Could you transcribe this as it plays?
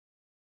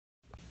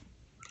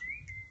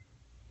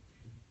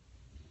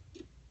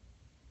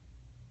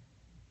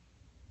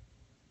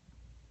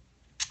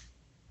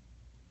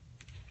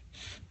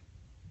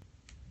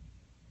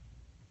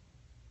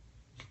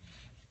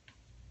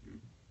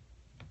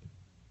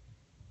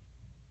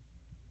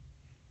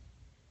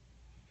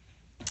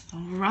All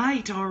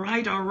right.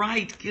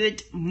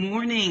 Good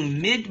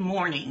morning,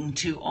 mid-morning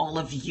to all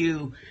of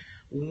you.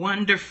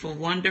 Wonderful.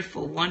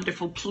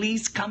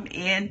 Please come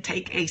in,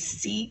 take a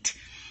seat.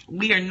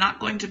 We are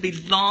not going to be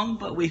long,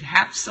 but we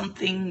have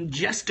something,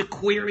 just a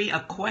query,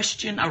 a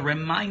question, a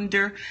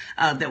reminder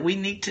that we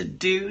need to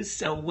do.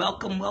 So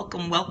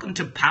welcome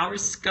to Power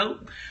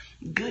Scope.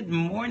 Good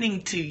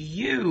morning to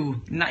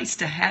you. Nice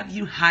to have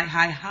you.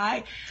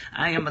 Hi.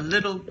 I am a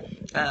little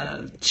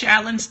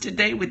challenged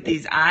today with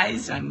these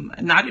eyes. I'm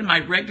not in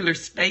my regular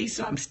space,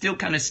 so I'm still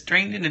kind of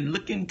straining and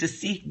looking to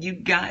see you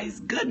guys.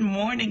 Good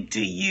morning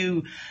to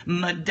you,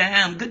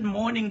 Madame. Good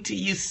morning to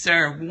you,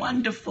 sir.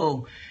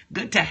 Wonderful.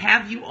 Good to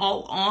have you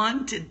all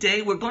on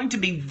today. We're going to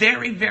be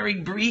very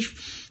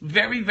brief,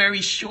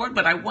 very short,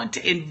 but I want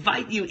to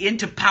invite you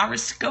into Power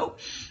Scope.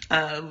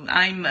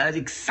 I'm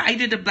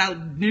excited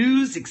about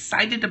news,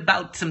 excited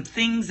about some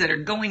things that are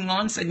going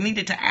on. So I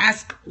needed to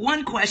ask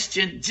one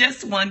question,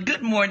 just one.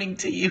 Good morning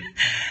to you.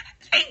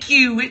 Thank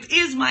you. It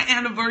is my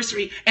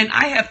anniversary and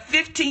I have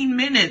 15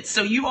 minutes.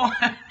 So you all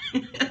have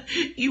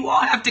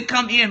to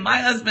come in. My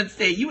husband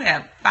said you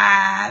have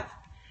 5,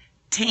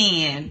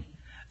 10,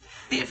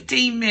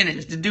 15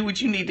 minutes to do what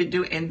you need to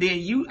do, and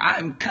then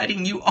I'm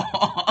cutting you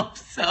off.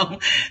 So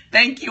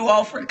thank you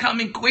all for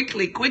coming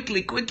quickly.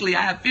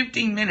 I have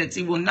 15 minutes.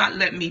 He will not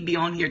let me be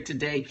on here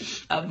today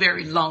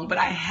very long, but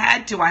I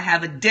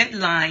have a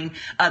deadline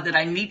that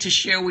I need to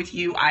share with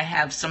you. I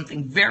have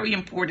something very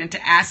important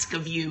to ask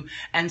of you,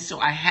 and so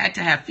I had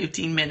to have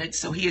 15 minutes.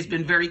 So he has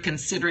been very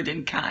considerate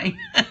and kind.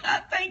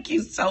 Thank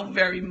you so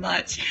very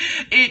much.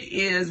 It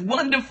is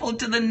wonderful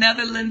to the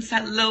Netherlands.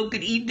 Hello,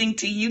 good evening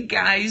to you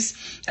guys.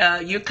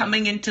 You're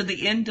coming into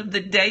the end of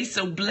the day,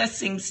 so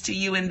blessings to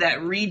you in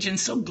that region.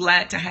 So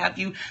glad to have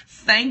you.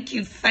 Thank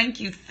you.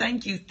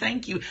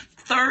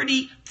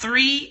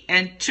 33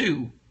 and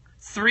 2.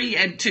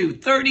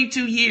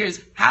 32 years.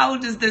 How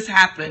does this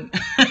happen?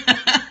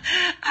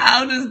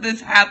 How does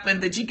this happen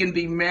that you can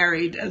be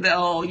married?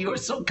 Oh, you're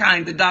so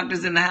kind. The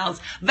doctor's in the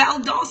house.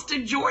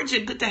 Valdosta,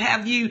 Georgia. Good to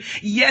have you.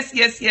 Yes.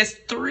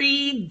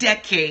 3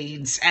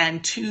 decades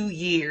and 2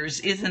 years.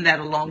 Isn't that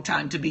a long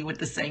time to be with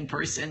the same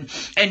person?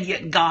 And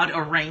yet God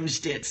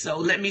arranged it. So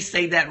let me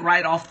say that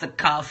right off the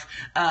cuff.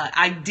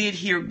 I did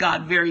hear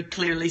God very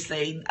clearly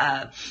say,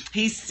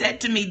 he said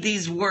to me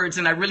these words,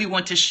 and I really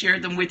want to share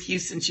them with you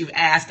since you've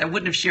asked. I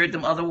wouldn't have shared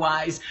them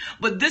otherwise.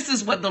 But this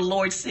is what the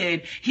Lord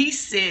said. He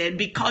said,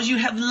 because you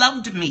have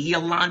loved me,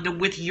 Yolanda,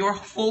 with your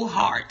full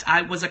heart.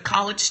 I was a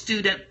college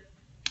student.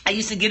 I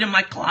used to get in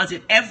my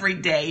closet every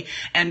day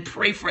and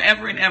pray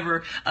forever and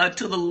ever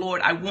to the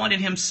Lord. I wanted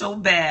him so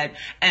bad.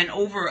 And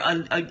over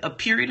a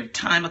period of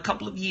time, a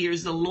couple of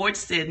years, the Lord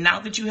said, now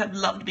that you have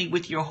loved me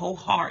with your whole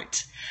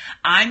heart,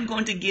 I'm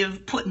going to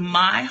put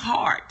my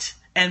heart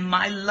and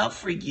my love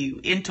for you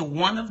into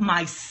one of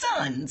my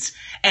sons,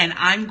 and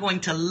I'm going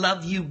to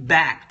love you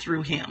back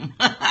through him.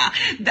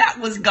 That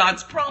was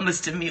God's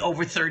promise to me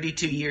over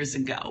 32 years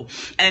ago.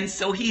 And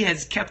so he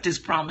has kept his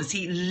promise.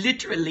 He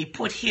literally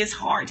put his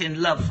heart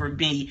and love for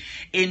me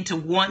into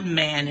one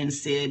man and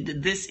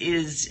said, this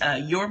is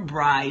your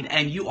bride,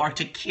 and you are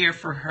to care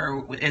for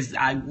her as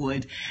I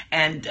would.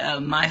 And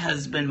my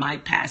husband, my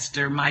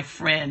pastor, my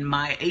friend,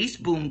 my ace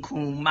boom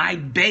coon, my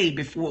bae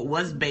before it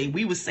was bae,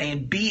 we were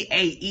saying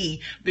BAE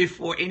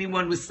before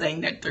anyone was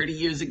saying that 30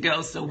 years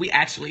ago. So we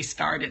actually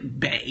started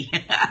bae.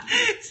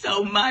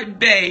 So my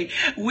bae,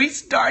 we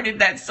started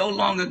that so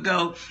long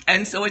ago.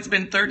 And so it's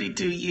been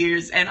 32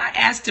 years. And I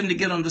asked him to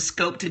get on the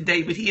scope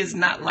today, but he is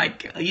not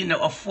like,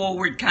 a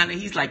forward kind of,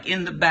 he's like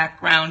in the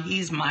background.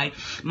 He's my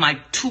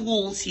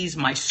tools. He's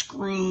my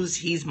screws.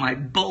 He's my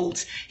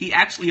bolts. He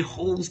actually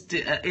holds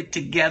it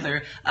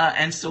together.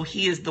 And so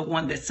he is the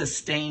one that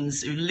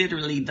sustains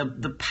literally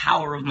the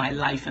power of my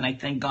life. And I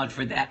thank God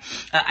for that.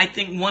 I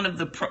think one of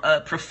the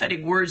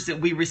prophetic words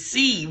that we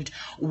received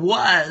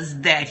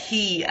was that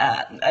he,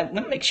 I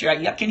want to make sure,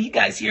 can you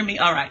guys hear me?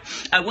 All right.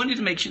 I wanted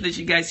to make sure that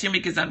you guys hear me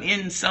because I'm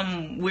in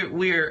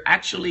we're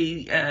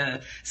actually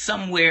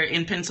somewhere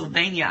in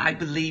Pennsylvania, I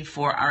believe,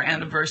 for our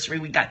anniversary.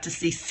 We got to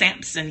see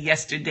Samson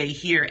yesterday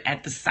here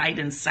at the Sight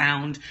and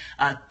Sound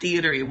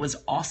Theater. It was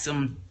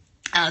awesome.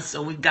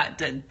 So we've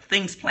got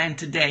things planned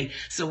today.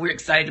 So we're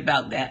excited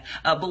about that.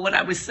 But what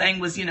I was saying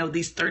was,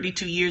 these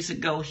 32 years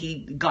ago,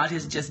 God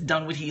has just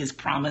done what he has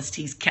promised.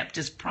 He's kept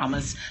his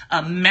promise.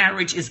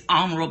 Marriage is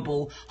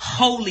honorable.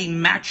 Holy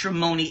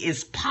matrimony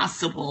is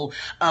possible.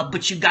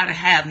 But you got to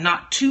have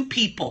not 2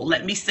 people.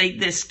 Let me say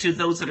this to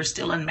those that are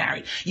still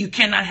unmarried. You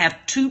cannot have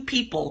 2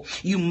 people.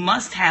 You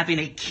must have in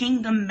a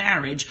kingdom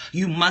marriage,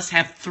 you must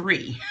have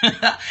 3.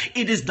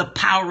 It is the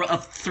power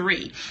of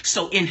 3.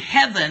 So in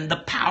heaven, the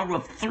power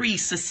of 3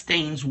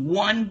 sustains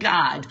one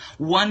God,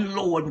 one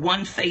Lord,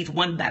 one faith,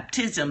 one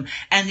baptism.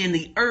 And in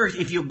the earth,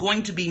 if you're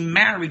going to be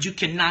married, you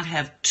cannot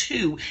have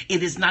 2.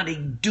 It is not a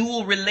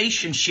dual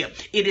relationship.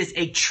 It is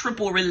a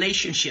triple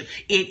relationship.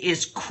 It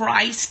is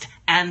Christ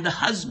and the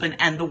husband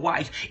and the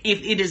wife.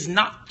 If it is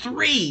not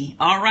three,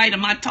 all right,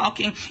 am I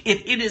talking?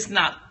 If it is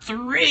not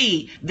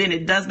three, then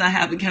it does not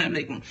have a kind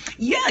of,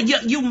 yeah,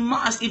 you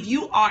must. If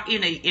you are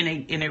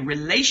in a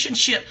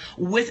relationship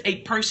with a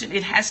person,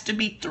 it has to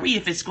be three.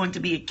 If it's going to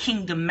be a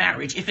kingdom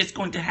marriage, if it's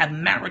going to have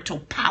marital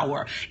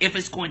power, if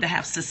it's going to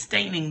have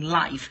sustaining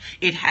life,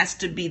 it has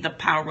to be the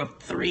power of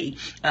three.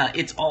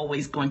 It's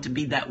always going to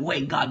be that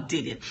way. God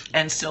did it.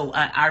 And so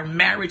our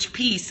marriage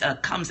piece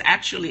comes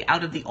actually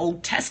out of the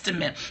Old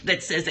Testament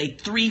that says a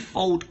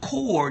threefold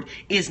cord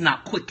is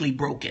not quickly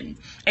broken.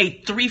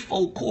 A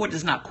threefold cord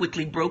is not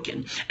quickly broken.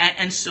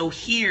 And so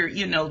here,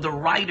 the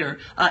writer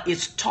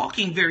is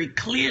talking very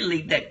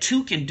clearly that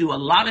two can do a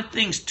lot of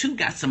things. Two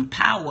got some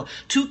power.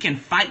 Two can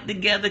fight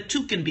together.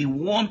 Two can be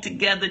warm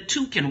together.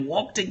 Two can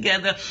walk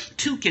together.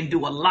 Two can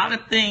do a lot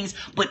of things.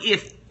 But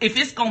if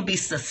it's going to be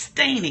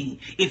sustaining,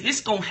 if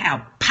it's going to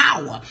have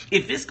power,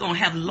 if it's going to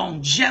have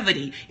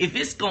longevity, if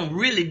it's going to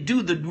really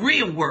do the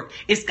real work,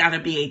 it's got to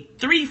be a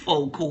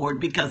threefold cord,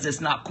 because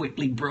it's not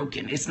quickly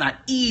broken. It's not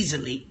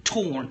easily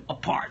torn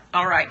apart.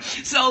 All right.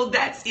 So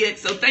that's it.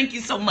 So thank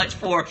you so much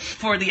for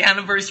the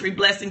anniversary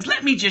blessings.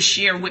 Let me just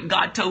share what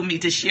God told me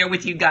to share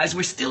with you guys.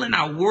 We're still in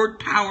our word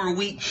power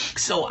week.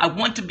 So I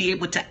want to be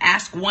able to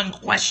ask one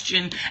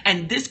question.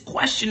 And this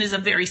question is a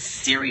very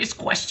serious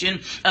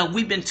question.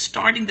 We've been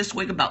starting this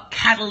week about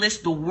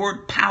catalyst, the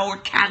word power,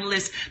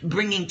 catalyst,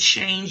 bringing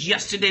change.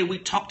 Yesterday, we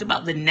talked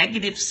about the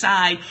negative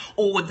side,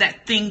 or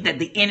that thing that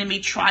the enemy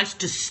tries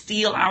to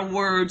steal our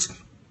words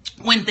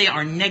when they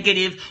are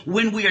negative,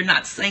 when we are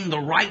not saying the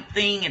right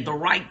thing at the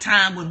right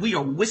time, when we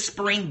are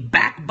whispering,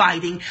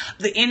 backbiting.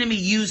 The enemy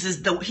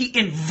he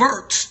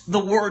inverts the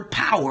word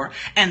power,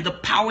 and the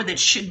power that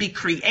should be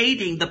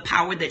creating, the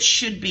power that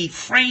should be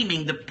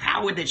framing, the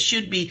power that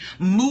should be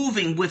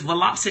moving with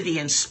velocity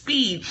and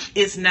speed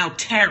is now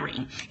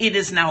tearing. It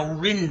is now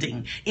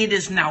rending. It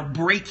is now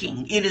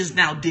breaking. It is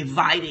now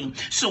dividing.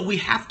 So we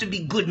have to be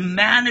good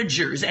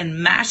managers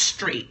and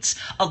magistrates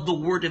of the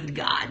word of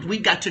God. We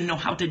got to know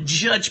how to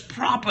judge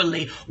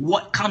properly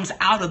what comes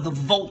out of the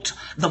vault.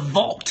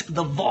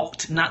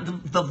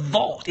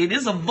 It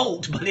is a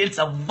vault, but it's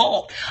a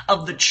vault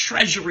of the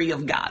treasury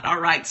of God. All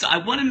right. So I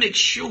want to make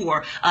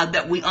sure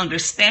that we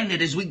understand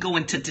it as we go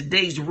into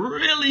today's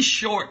really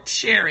short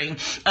sharing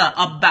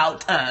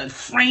about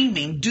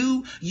framing.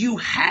 Do you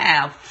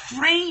have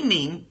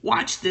framing?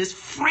 Watch this,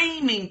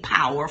 framing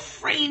power,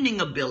 framing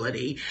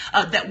ability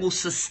that will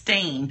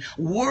sustain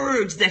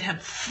words that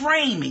have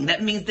framing.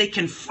 That means they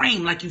can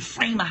frame, like you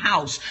frame a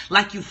house,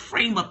 like you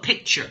frame a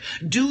picture.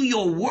 Do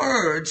your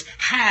words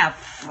have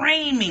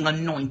framing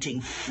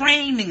anointing,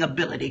 framing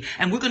ability?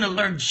 And we're going to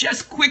learn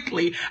just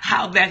quickly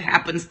how that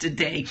happens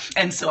today.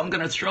 And so I'm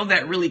going to throw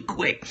that really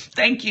quick.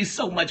 Thank you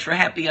so much for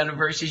happy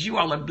anniversaries. You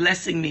all are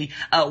blessing me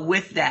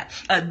with that.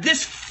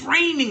 This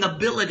framing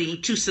ability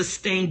to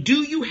sustain,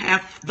 do you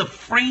have the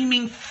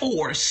framing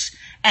force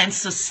and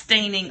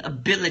sustaining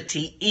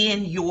ability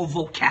in your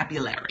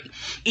vocabulary,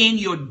 in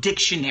your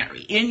dictionary,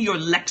 in your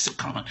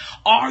lexicon?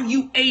 Are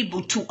you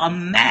able to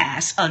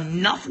amass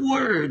enough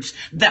words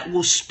that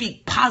will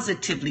speak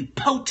positively,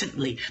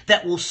 potently,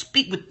 that will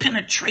speak with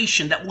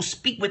penetration, that will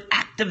speak with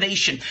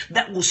activation,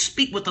 that will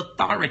speak with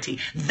authority?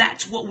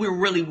 That's what we're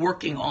really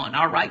working on,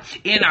 all right,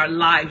 in our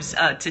lives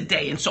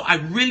today. And so I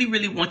really,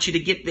 really want you to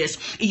get this.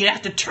 You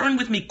have to turn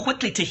with me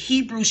quickly to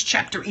Hebrews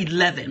chapter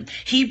 11.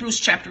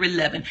 Hebrews chapter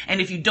 11. And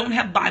if you don't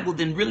have Bible,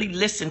 then really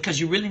listen, because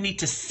you really need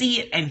to see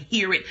it and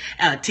hear it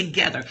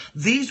together.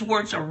 These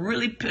words are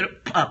really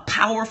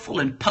powerful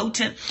and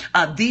potent.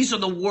 These are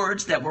the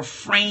words that were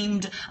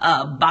framed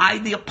by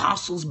the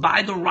apostles,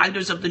 by the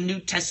writers of the New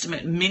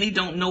Testament. Many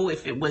don't know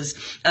if it was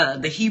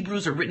the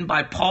Hebrews are written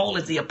by Paul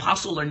as the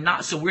apostle or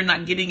not, so we're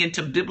not getting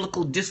into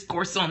biblical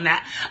discourse on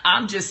that.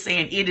 I'm just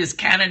saying it is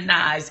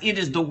canonized. It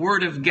is the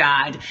word of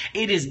God.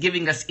 It is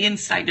giving us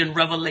insight and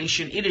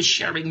revelation. It is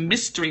sharing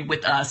mystery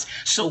with us,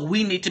 so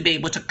we need to be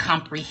able to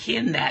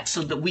comprehend that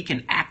so that we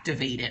can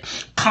activate it.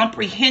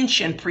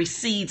 Comprehension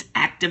precedes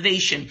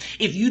activation.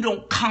 If you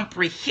don't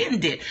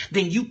comprehend it,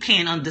 then you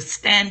can't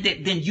understand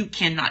it, then you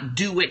cannot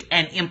do it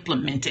and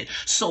implement it.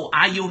 So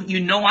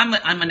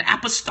I'm an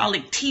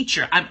apostolic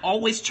teacher. I'm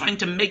always trying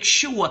to make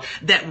sure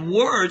that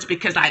words,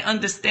 because I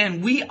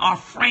understand we are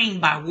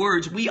framed by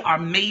words. We are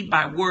made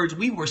by words.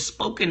 We were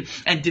spoken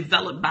and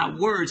developed by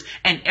words,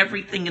 and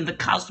everything in the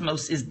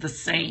cosmos is the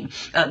same.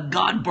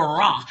 God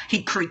bara,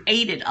 he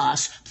created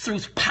us through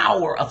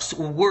power of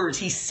words.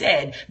 He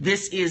said,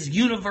 this is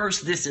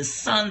universe, this is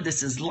sun,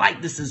 this is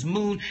light, this is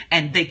moon,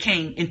 and they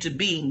came into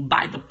being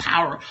by the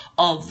power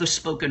of the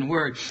spoken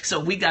word. So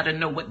we got to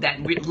know what that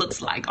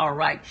looks like. All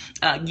right.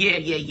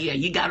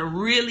 You got to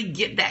really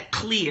get that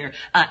clear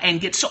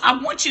and get. So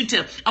I want you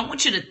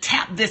to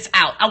tap this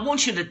out. I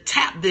want you to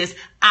tap this.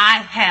 I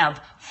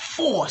have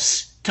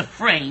force to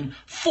frame,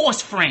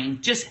 force frame,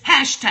 just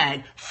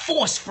hashtag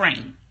force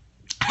frame.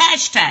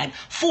 Hashtag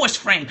force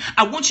frame.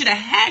 I want you to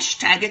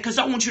hashtag it because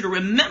I want you to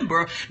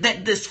remember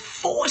that this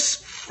force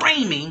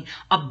framing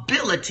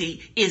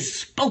ability is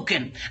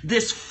spoken.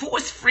 This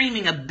force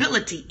framing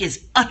ability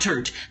is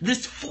uttered.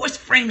 This force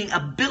framing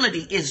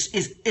ability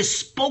is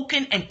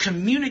spoken and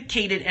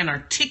communicated and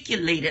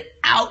articulated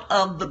out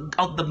of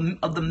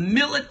the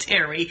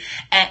military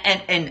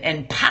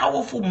and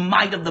powerful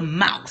might of the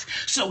mouth.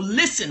 So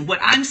listen, what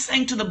I'm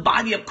saying to the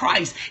body of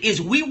Christ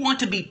is we want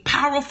to be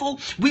powerful.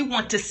 We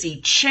want to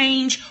see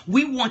change.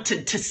 We want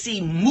to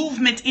see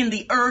movement in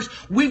the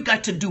earth. We've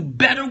got to do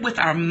better with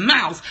our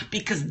mouth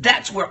because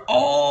that's where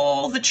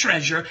all the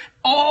treasure,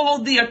 all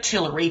the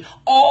artillery,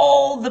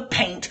 all the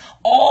paint,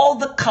 all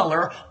the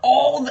color,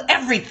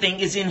 everything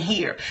is in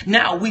here.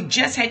 Now, we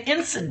just had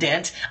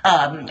incident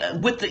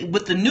with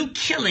the new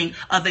killing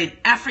of an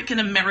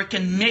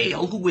African-American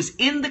male who was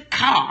in the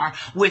car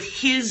with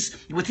his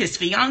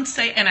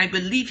fiance and I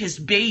believe his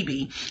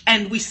baby.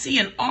 And we see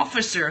an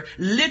officer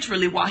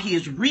literally while he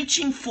is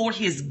reaching for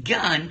his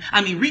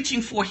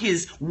reaching for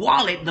his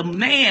wallet,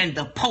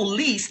 the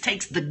police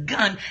takes the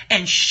gun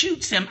and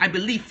shoots him, I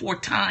believe, 4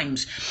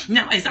 times.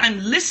 Now, as I'm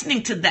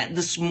listening to that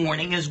this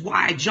morning, is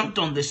why I jumped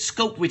on this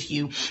scope with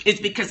you, is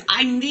because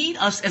I need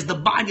us as the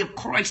body of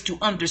Christ to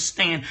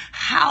understand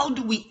how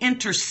do we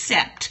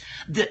intercept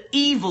the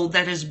evil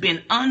that has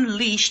been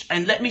unleashed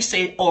and let me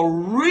say or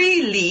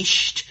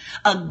releashed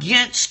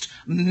against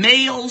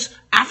males,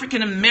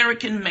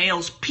 African-American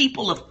males,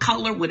 people of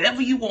color,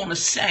 whatever you want to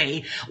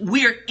say.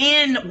 We're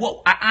in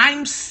what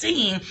I'm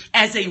seeing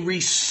as a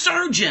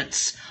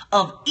resurgence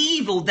of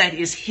evil that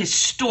is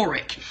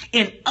historic.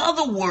 In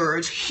other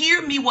words,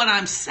 hear me what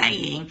I'm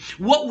saying.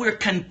 What we're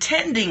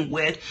contending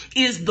with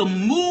is the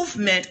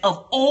movement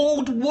of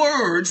old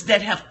words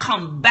that have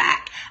come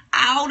back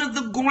out of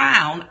the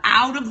ground,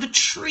 out of the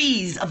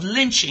trees of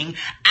lynching,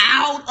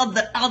 out of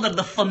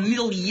the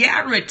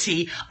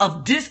familiarity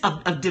of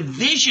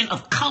division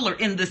of color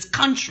in this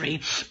country.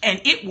 And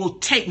it will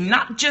take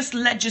not just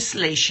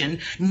legislation,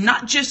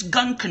 not just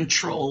gun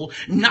control,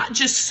 not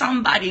just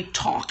somebody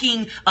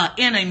talking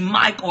in a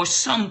mic or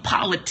some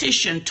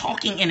politician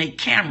talking in a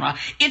camera.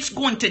 It's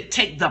going to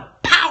take the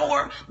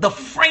power, the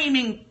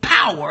framing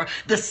power,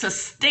 the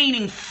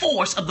sustaining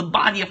force of the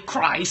body of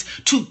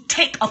Christ to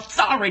take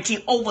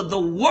authority over the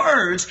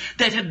words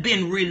that have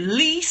been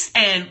released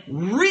and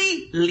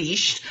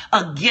released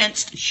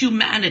against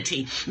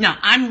humanity. Now,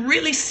 I'm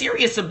really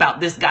serious about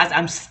this, guys.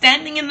 I'm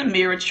standing in the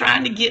mirror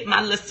trying to get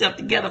my little self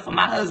together for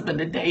my husband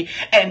today,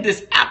 and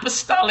this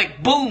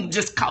apostolic boom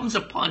just comes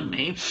upon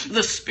me.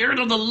 The Spirit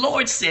of the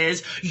Lord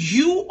says,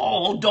 you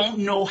all don't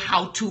know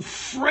how to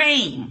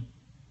frame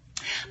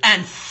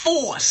and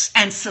force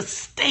and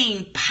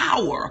sustain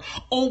power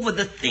over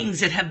the things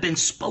that have been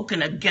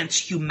spoken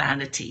against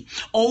humanity,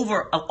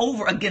 over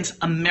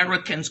against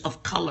Americans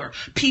of color,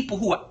 people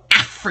who are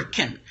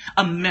African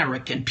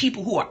American,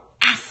 people who are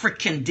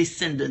African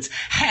descendants,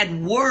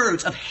 had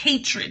words of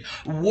hatred,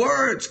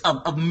 words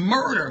of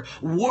murder,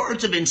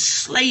 words of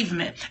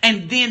enslavement,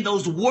 and then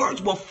those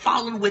words were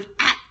followed with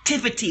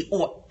activity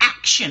or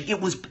action. It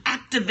was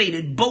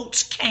activated.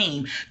 Boats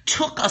came,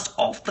 took us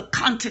off the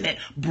continent,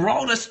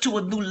 brought us to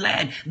a new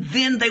land.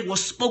 Then they were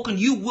spoken.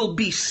 You will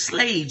be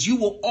slaves. You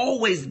will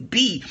always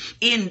be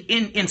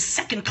in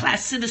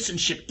second-class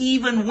citizenship.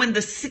 Even when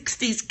the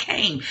 60s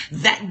came,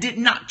 that did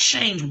not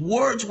change.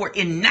 Words were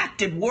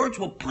enacted. Words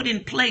were put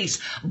in place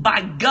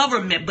by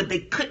government, but they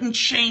couldn't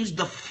change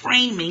the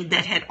framing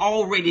that had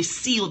already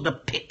sealed the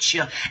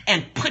picture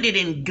and put it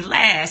in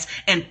glass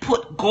and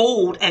put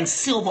gold and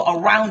silver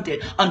around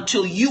it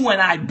until you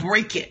and I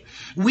break it.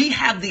 We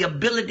have the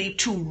ability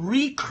to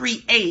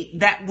recreate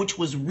that which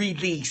was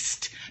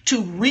released,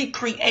 to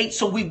recreate.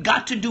 So we've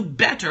got to do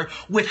better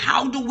with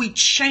how do we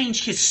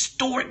change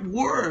historic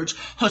words,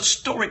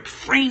 historic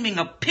framing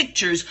of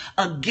pictures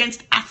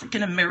against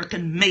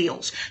African-American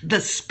males. The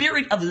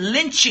spirit of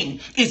lynching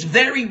is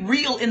very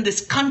real in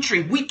this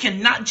country. We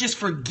cannot just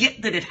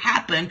forget that it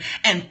happened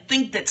and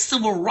think that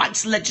civil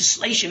rights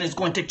legislation is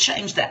going to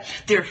change that.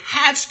 There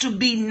has to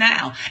be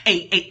now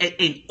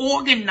an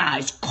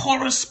organized,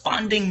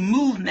 corresponding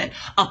movement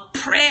of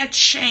prayer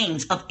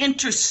chains, of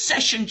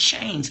intercession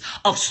chains,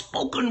 of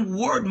spoken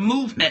word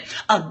movement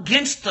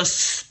against the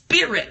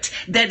spirit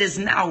that is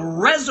now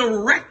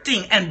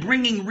resurrecting and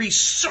bringing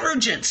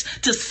resurgence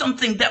to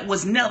something that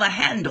was never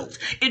handled.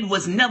 It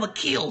was never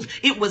killed.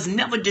 It was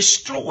never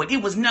destroyed.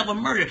 It was never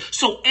murdered.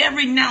 So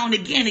every now and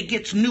again, it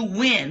gets new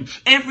wind.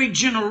 Every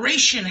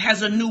generation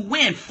has a new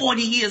wind.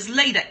 40 years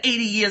later,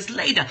 80 years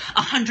later,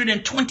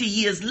 120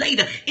 years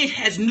later, it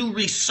has new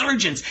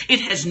resurgence.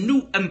 It has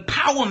new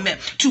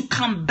empowerment to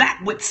come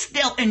back with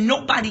stealth, and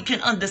nobody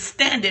can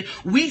understand it.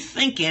 We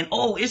thinking,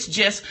 oh, it's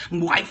just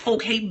white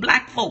folk hate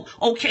black folk.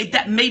 Okay,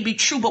 that may be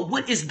true, but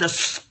what is the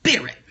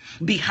spirit?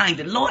 behind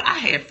it. Lord, I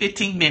had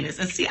 15 minutes.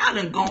 And see, I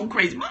done gone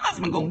crazy. My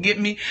husband gonna get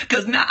me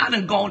because now I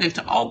done gone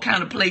into all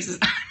kind of places.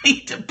 I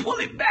need to pull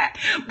it back.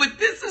 But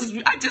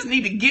I just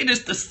need to get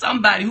this to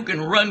somebody who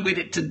can run with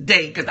it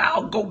today, because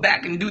I'll go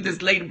back and do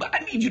this later. But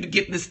I need you to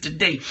get this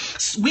today.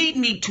 We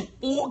need to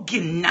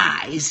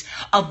organize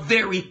a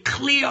very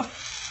clear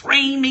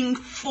framing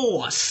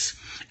force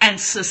and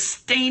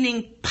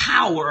sustaining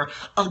power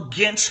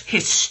against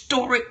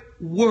historic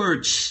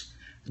words.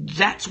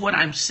 That's what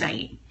I'm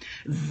saying.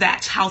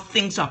 That's how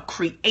things are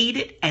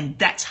created, and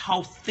that's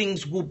how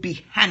things will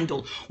be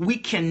handled. We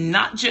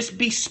cannot just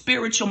be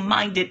spiritual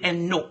minded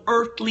and no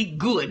earthly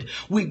good.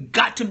 We've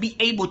got to be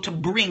able to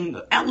bring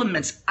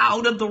elements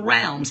out of the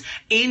realms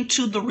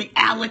into the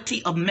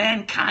reality of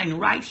mankind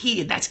right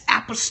here. That's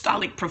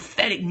apostolic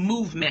prophetic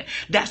movement.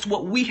 That's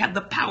what we have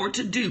the power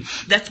to do.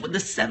 That's what the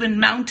 7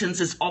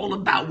 mountains is all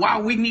about.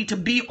 Why we need to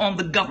be on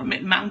the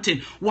government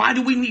mountain. Why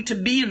do we need to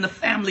be in the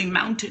family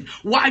mountain?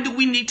 Why do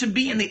we need to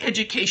be in the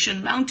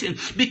education mountain?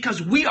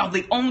 Because we are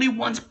the only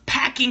ones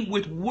packing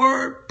with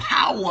word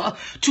power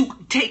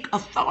to take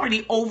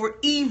authority over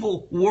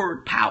evil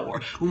word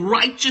power.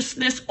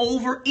 Righteousness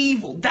over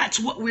evil. That's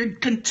what we're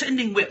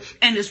contending with.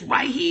 And it's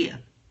right here.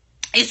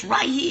 It's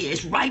right here.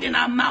 It's right in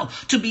our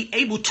mouth to be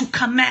able to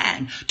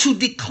command, to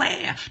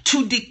declare,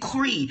 to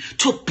decree,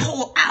 to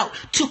pull out,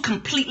 to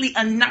completely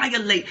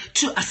annihilate,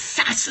 to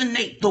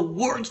assassinate the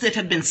words that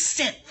have been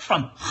sent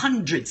from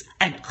hundreds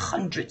and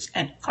hundreds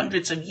and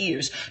hundreds of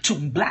years to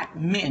black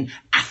men,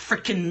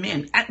 African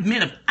men,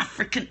 men of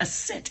African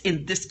ascent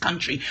in this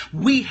country.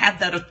 We have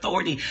that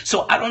authority.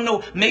 So I don't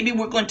know, maybe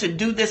we're going to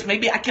do this.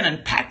 Maybe I can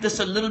unpack this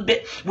a little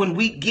bit when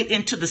we get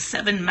into the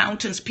 7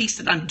 mountains piece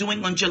that I'm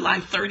doing on July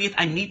 30th.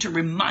 I need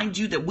to remind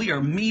you that we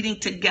are meeting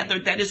together.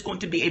 That is going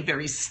to be a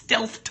very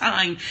stealth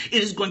time.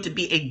 It is going to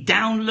be a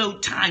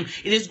download time.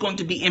 It is going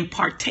to be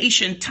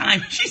impartation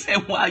time. She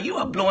said, wow, you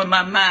are blowing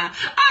my mind.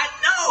 I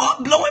know,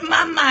 I'm blowing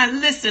my mind.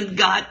 Listen,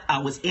 God, I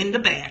was in the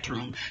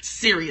bathroom,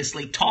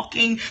 seriously,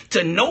 talking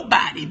to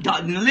nobody,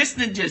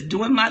 listening, just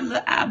doing my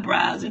little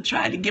eyebrows and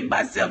trying to get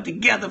myself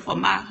together for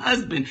my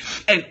husband.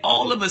 And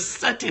all of a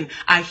sudden,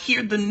 I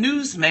hear the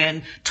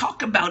newsman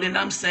talk about it, and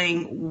I'm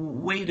saying,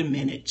 wait a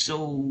minute.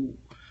 So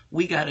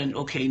we got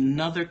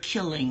another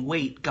killing.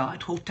 Wait,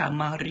 God.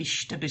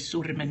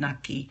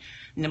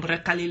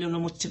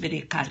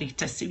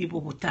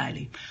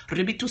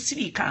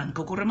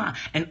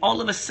 And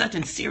all of a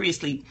sudden,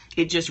 seriously,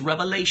 it just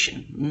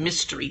revelation,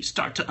 mystery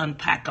start to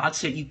unpack. God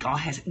said, you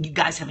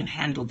guys haven't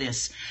handled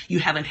this. You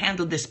haven't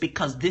handled this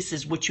because this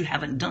is what you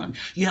haven't done.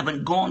 You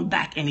haven't gone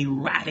back and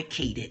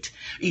eradicated.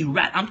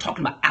 I'm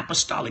talking about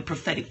apostolic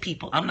prophetic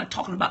people. I'm not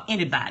talking about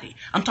anybody.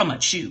 I'm talking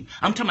about you.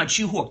 I'm talking about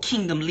you who are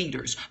kingdom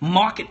leaders,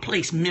 marketplace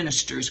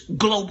ministers,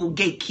 global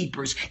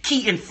gatekeepers,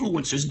 key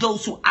influencers,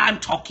 those who I'm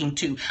talking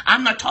to.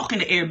 I'm not talking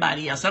to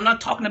everybody else. I'm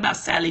not talking about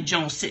Sally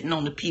Jones sitting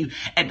on the pew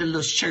at the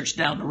little church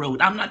down the road.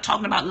 I'm not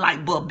talking about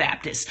Light Bulb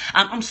Baptist.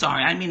 I'm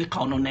sorry. I didn't mean to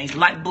call no names.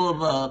 Light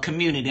Bulb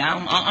community.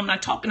 I'm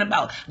not talking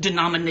about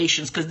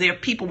denominations, because there are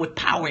people with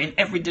power in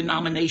every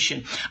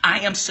denomination.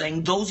 I am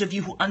saying those of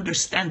you who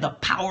understand the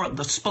power of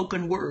the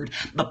spoken word,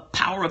 the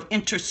power of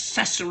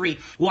intercessory,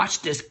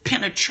 watch this,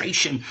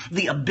 penetration,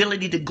 the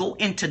ability to go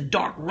into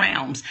dark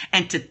realms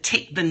and to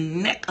take the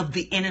neck of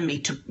the enemy,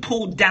 to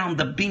pull down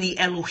the Bini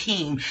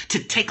Elohim, to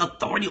take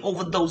authority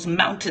over those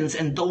mountains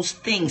and those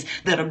things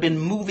that have been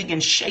moving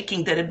and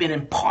shaking, that have been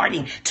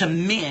imparting to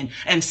men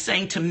and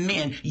saying to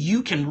men,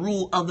 you can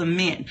rule other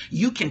men.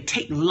 You can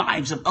take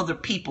lives of other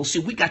people. See,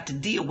 we got to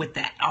deal with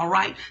that. All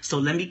right. So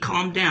let me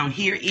calm down.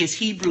 Here is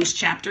Hebrews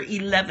chapter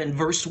 11,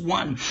 verse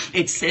 1.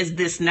 It says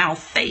this: now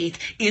faith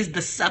is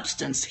the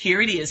substance. Here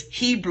it is.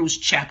 Hebrews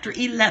chapter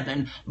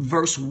 11,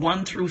 verse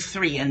 1 through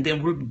 3. And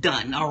then we're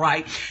done. All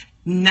right.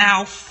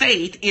 Now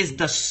faith is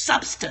the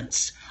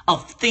substance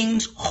of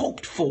things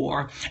hoped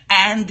for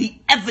and the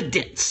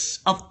evidence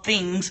of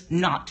things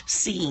not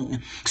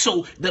seen.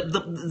 So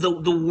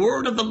the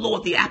word of the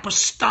Lord, the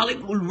apostolic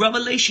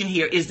revelation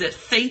here is that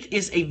faith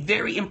is a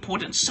very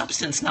important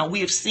substance. Now, we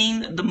have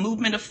seen the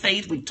movement of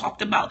faith. We've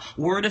talked about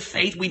word of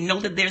faith. We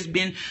know that there's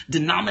been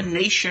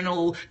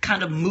denominational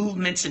kind of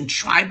movements and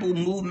tribal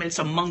movements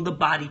among the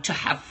body to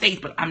have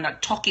faith, but I'm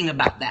not talking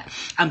about that.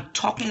 I'm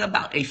talking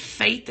about a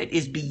faith that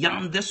is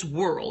beyond this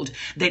world,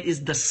 that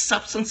is the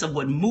substance of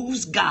what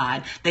moves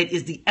God, that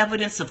is the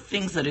evidence of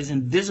things that is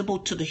invisible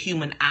to the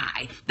human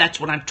eye. That's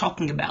what I'm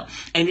talking about.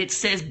 And it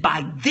says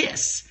by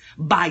this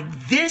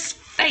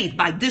faith,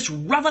 by this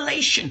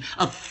revelation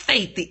of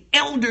faith, the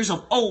elders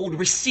of old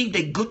received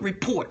a good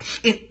report.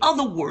 In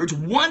other words,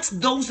 once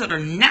those that are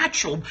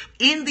natural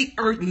in the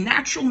earth,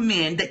 natural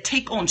men that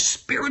take on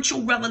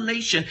spiritual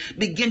revelation,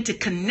 begin to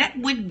connect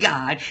with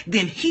God,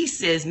 then he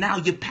says, now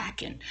you're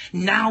packing.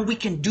 Now we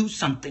can do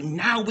something.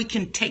 Now we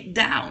can take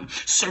down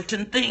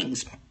certain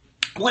things.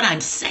 What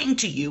I'm saying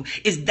to you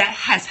is that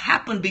has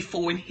happened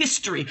before in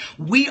history.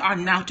 We are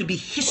now to be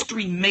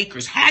history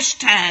makers.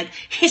 Hashtag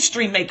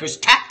history makers.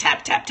 Tap,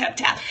 tap, tap, tap,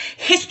 tap.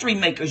 History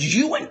makers.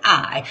 You and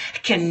I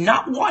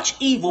cannot watch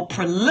evil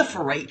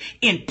proliferate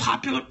in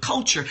popular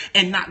culture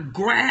and not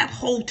grab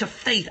hold to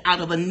faith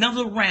out of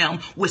another realm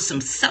with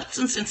some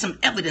substance and some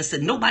evidence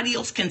that nobody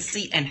else can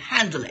see and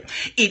handle it.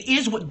 It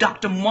is what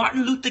Dr.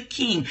 Martin Luther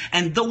King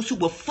and those who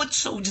were foot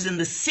soldiers in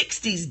the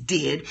 60s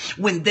did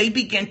when they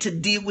began to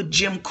deal with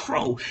Jim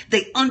Crow.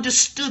 They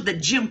understood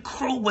that Jim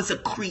Crow was a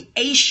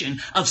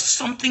creation of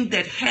something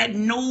that had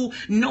no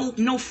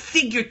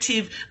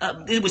figurative,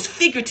 it was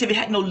figurative, it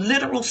had no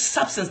literal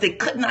substance. They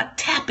could not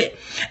tap it.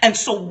 And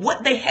so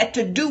what they had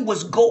to do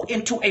was go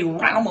into a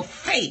realm of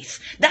faith.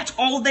 That's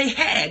all they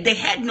had. They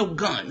had no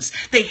guns.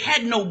 They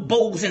had no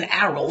bows and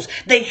arrows.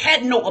 They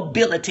had no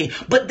ability,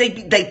 but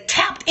they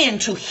tapped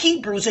into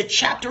Hebrews at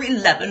chapter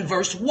 11,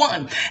 verse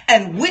 1.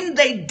 And when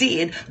they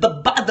did,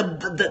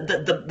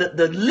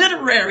 the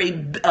literary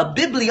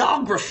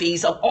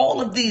bibliographies of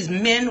all of these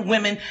men,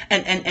 women,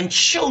 and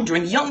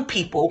children, young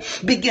people,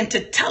 begin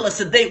to tell us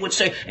that they would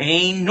say,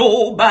 ain't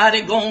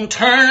nobody gonna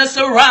turn us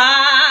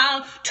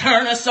around,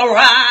 turn us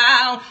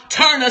around,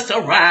 turn us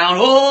around.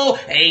 Oh,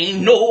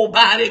 ain't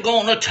nobody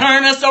gonna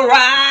turn us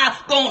around,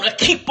 gonna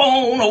keep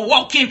on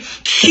walking,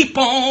 keep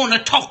on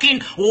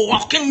talking,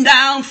 walking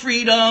down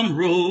Freedom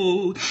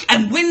Road.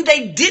 And when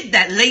they did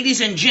that,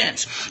 ladies and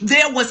gents,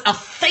 there was a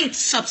faith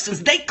substance.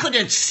 They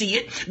couldn't see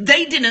it.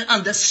 They didn't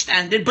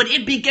understand it, but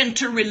it began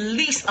to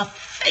release a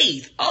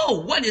faith.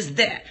 Oh, what is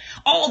that?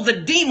 All the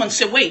demons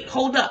said, wait,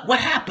 hold up. What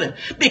happened?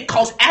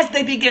 Because as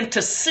they began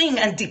to sing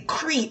and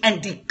decree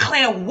and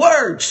declare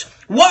words,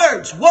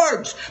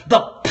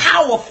 the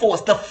power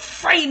force, the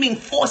framing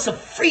force of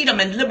freedom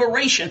and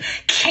liberation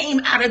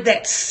came out of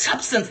that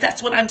substance.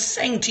 That's what I'm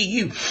saying to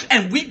you.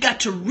 And we've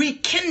got to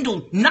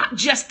rekindle not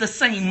just the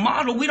same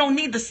model. We don't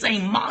need the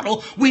same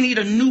model. We need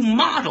a new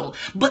model,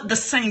 but the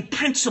same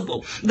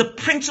principle. The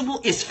principle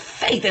is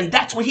faith. And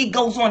that's what he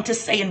goes on to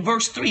say in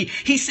verse 3.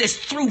 He says,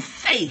 through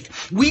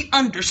faith, we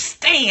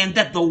understand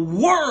that the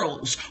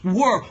worlds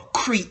were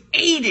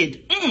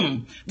created.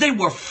 They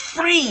were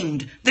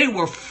framed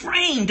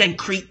and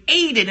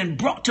created and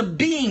brought to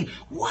being.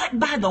 What?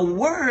 By the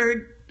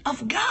word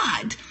of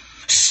God.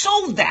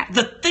 So that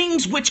the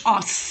things which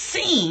are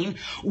seen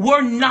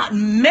were not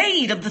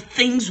made of the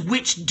things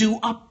which do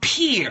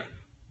appear.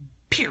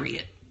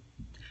 Period.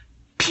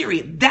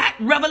 That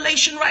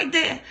revelation right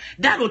there,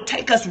 that'll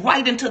take us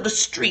right into the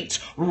streets,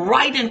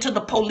 right into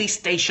the police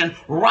station,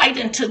 right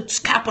into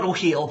Capitol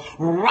Hill,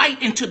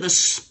 right into the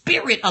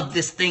spirit of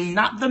this thing,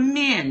 not the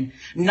men,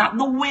 not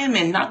the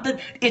women,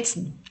 it's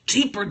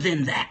deeper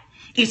than that.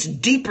 It's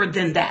deeper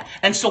than that.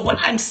 And so what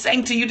I'm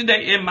saying to you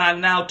today in my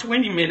now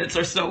 20 minutes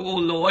or so, oh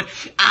Lord,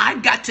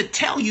 I've got to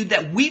tell you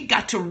that we've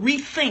got to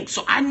rethink.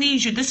 So I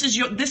need you. This is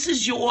your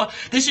thought.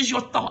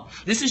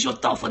 This is your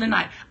thought for the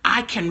night.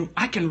 I can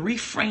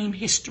reframe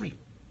history.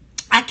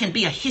 I can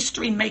be a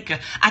history maker.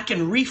 I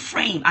can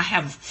reframe. I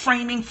have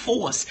framing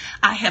force.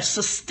 I have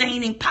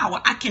sustaining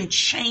power. I can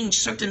change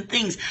certain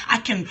things. I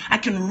can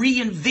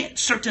reinvent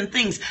certain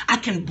things. I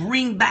can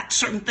bring back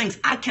certain things.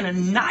 I can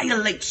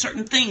annihilate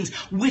certain things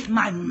with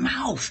my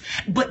mouth.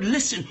 But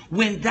listen,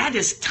 when that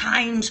is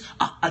times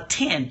a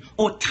 10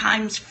 or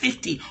times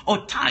 50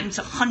 or times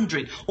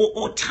 100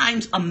 or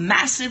times a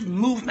massive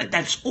movement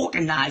that's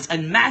organized, a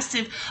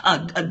massive,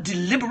 a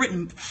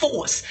deliberate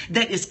force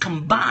that is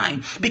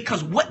combined,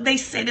 because what they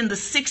said in the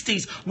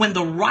 60s when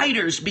the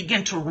writers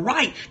began to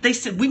write, they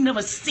said, we've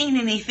never seen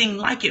anything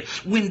like it.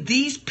 When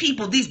these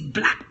people, these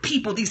black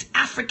people, these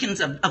Africans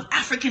of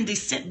African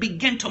descent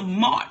began to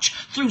march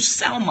through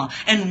Selma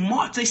and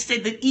march, they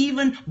said that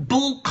even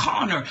Bull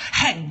Connor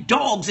had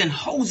dogs and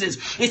hoses.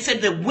 It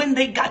said that when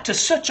they got to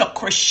such a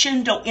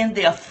crescendo in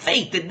their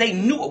faith that they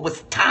knew it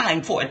was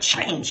time for a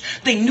change.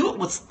 They knew it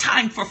was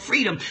time for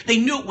freedom. They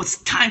knew it was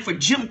time for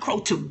Jim Crow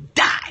to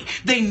die.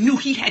 They knew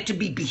he had to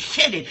be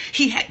beheaded.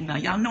 Now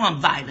y'all know I'm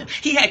violent.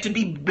 He had to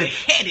be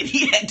beheaded.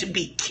 He had to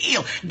be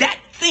killed. That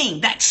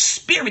thing, that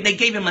spirit, they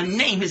gave him a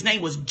name. His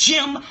name was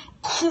Jim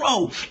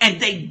Crow. And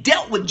they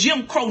dealt with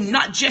Jim Crow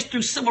not just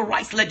through civil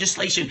rights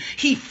legislation.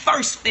 He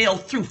first fell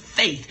through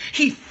faith.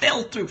 He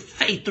fell through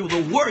faith, through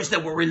the words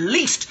that were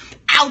released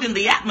out in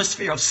the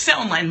atmosphere of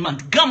Selma and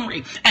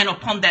Montgomery and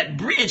upon that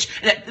bridge.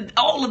 That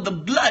all of the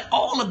blood,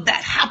 all of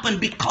that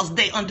happened because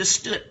they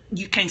understood,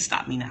 you can't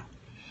stop me now.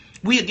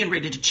 We are getting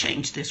ready to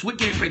change this. We're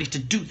getting ready to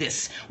do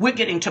this. We're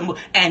getting to move.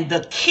 And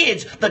the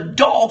kids, the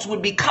dogs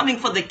would be coming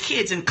for the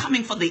kids and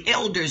coming for the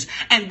elders.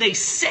 And they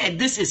said,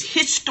 this is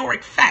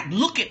historic fact.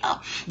 Look it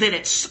up. That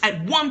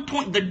at one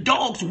point, the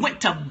dogs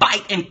went to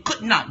bite and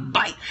could not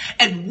bite.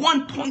 At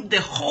one point, the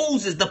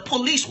hoses, the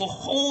police were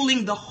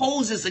holding the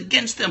hoses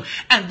against them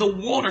and the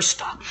water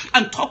stopped.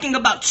 I'm talking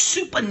about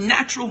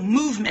supernatural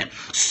movement,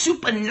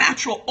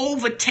 supernatural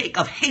overtake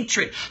of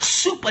hatred,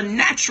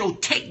 supernatural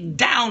take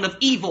down of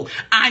evil.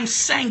 I'm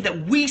saying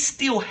that we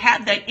still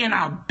have that in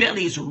our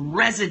bellies,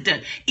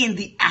 resident in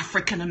the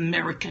African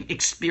American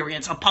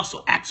experience.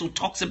 Apostle Axel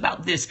talks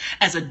about this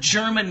as a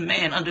German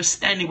man,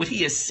 understanding what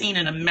he has seen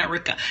in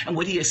America and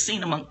what he has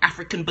seen among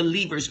African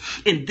believers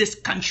in this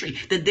country,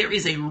 that there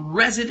is a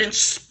resident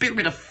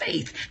spirit of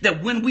faith,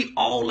 that when we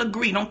all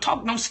agree,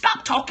 don't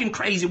stop talking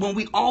crazy, when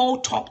we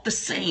all talk the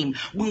same,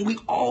 when we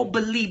all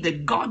believe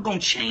that God gonna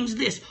change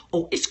this,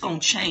 oh, it's gonna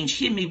change.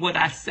 Hear me what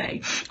I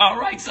say. All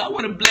right, so I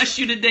want to bless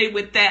you today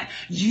with that.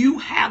 You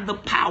have the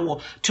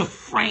power to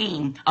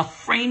frame, a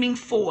framing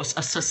force,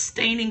 a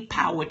sustaining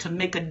power to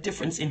make a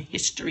difference in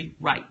history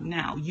right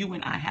now. You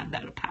and I have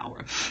that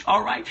power.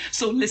 All right,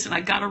 so listen,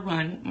 I gotta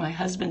run. My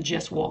husband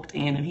just walked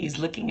in and he's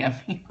looking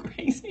at me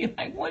crazy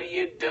like, what are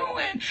you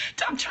doing?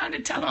 I'm trying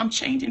to tell him I'm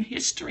changing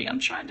history. I'm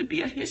trying to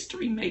be a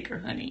history maker,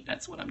 honey.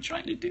 That's what I'm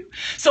trying to do.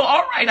 So,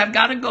 all right, I've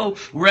got to go.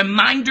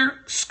 Reminder,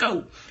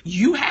 scope.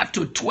 You have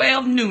to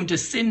 12 noon to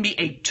send me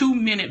a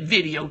 2-minute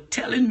video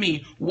telling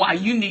me why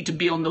you need to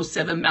be on those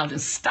 7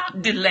 mountains.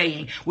 Stop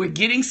delaying. We're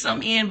getting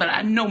some in, but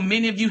I know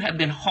many of you have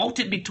been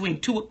halted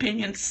between two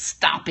opinions.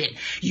 Stop it.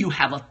 You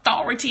have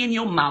authority in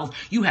your mouth.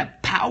 You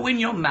have power in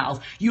your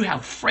mouth. You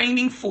have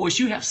framing force.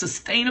 You have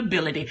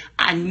sustainability.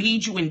 I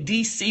need you in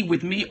DC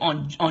with me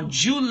on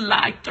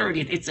July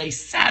 30th. It's a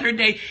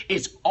Saturday.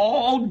 It's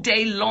all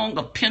day long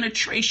of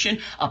penetration,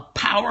 a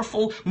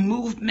powerful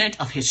movement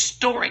of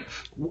historic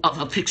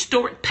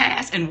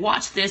past. And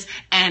watch this,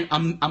 and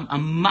a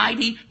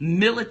mighty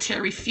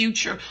military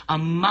future, a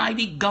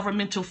mighty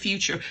governmental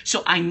future.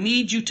 So I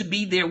need you to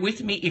be there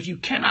with me. If you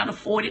cannot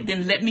afford it,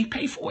 then let me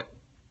pay for it.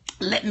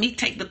 Let me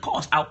take the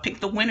cost. I'll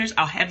pick the winners.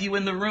 I'll have you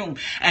in the room.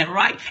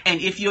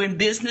 And if you're in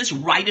business,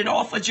 write it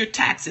off as your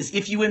taxes.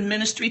 If you're in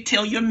ministry,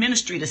 tell your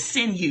ministry to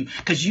send you,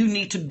 because you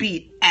need to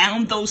be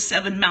on those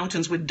 7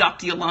 mountains with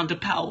Dr. Yolanda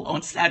Powell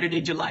on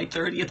Saturday, July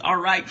 30th. All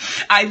right.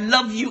 I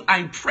love you.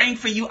 I'm praying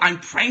for you. I'm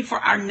praying for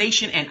our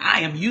nation, and I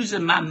am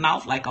using my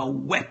mouth like a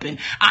weapon.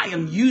 I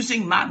am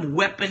using my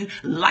weapon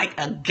like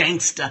a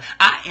gangster.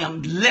 I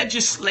am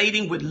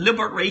legislating with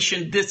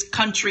liberation this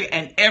country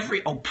and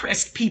every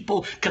oppressed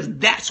people, because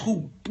that's who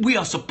we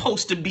are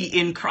supposed to be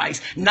in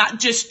Christ. Not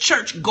just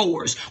church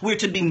goers. We're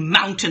to be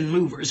mountain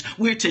movers.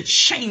 We're to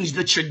change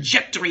the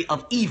trajectory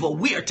of evil.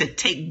 We are to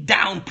take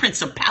down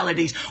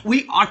principalities.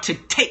 We are to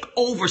take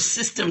over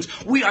systems.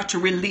 We are to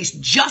release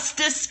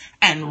justice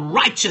and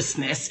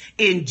righteousness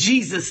in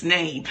Jesus'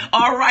 name.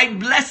 All right.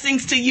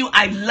 Blessings to you.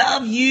 I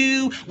love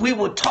you. We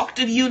will talk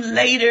to you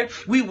later.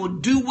 We will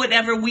do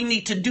whatever we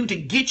need to do to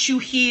get you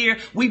here.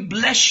 We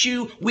bless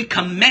you. We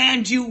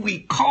command you. We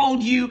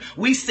called you.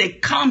 We say,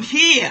 come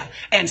here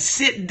and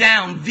sit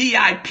down,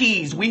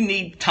 VIPs. We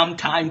need some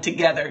time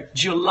together.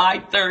 July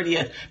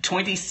 30th,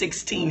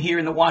 2016 here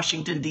in the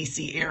Washington,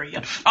 D.C.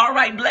 area. All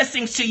right.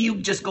 Blessings to you.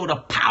 Just go to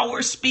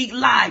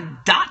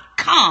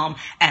powerspeaklive.com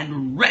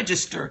and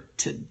register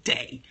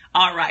today.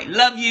 All right.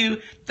 Love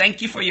you.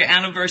 Thank you for your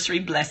anniversary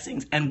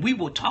blessings. And we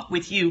will talk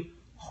with you